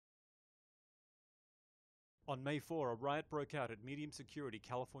On May 4, a riot broke out at medium-security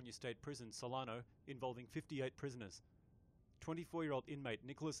California State Prison, Solano, involving 58 prisoners. 24-year-old inmate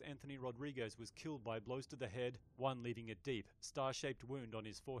Nicholas Anthony Rodriguez was killed by blows to the head, one leaving a deep, star-shaped wound on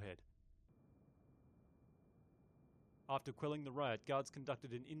his forehead. After quelling the riot, guards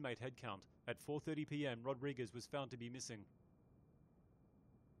conducted an inmate headcount. At 4:30 p.m, Rodriguez was found to be missing.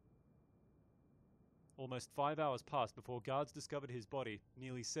 Almost 5 hours passed before guards discovered his body,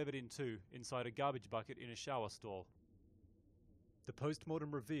 nearly severed in two, inside a garbage bucket in a shower stall. The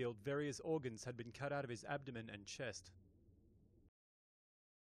post-mortem revealed various organs had been cut out of his abdomen and chest.